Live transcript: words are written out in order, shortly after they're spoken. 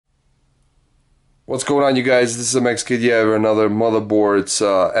What's going on, you guys? This is MX Kid. Yeah, another motherboard. It's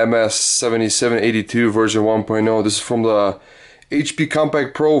MS-7782 version 1.0. This is from the HP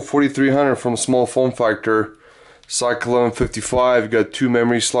Compact Pro 4300 from Small Form Factor. Cycle 1155. You got two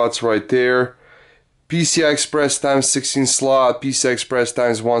memory slots right there. PCI Express times 16 slot. PCI Express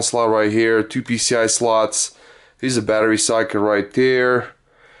times 1 slot right here. Two PCI slots. Here's a battery socket right there.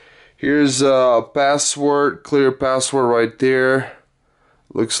 Here's a password, clear password right there.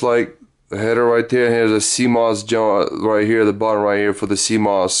 Looks like the header right there. Here's a CMOS right here, the bottom right here for the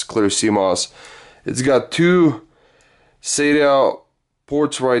CMOS, clear CMOS. It's got two SATA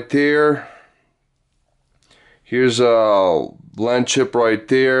ports right there. Here's a LAN chip right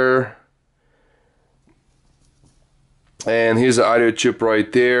there. And here's the audio chip right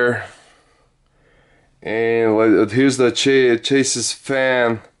there. And here's the Chase's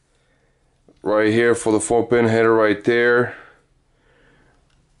fan right here for the 4-pin header right there.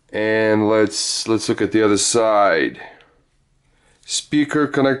 And let's look at the other side. Speaker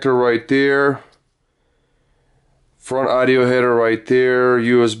connector right there. Front audio header right there.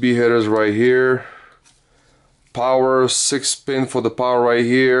 USB headers right here. Power 6-pin for the power right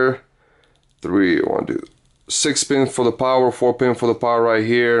here. 6-pin for the power, 4-pin for the power right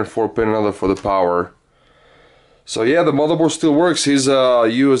here, and 4-pin another for the power. So yeah, the motherboard still works. Here's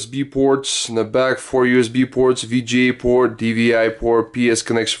USB ports in the back, 4 USB ports, VGA port, DVI port, PS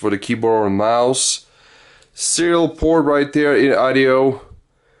connection for the keyboard and mouse. Serial port right there in audio,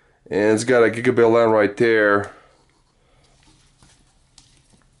 and it's got a gigabit LAN right there.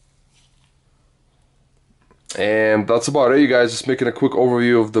 And that's about it, you guys. Just making a quick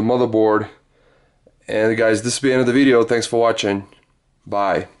overview of the motherboard. And guys, this will be the end of the video. Thanks for watching.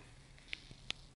 Bye.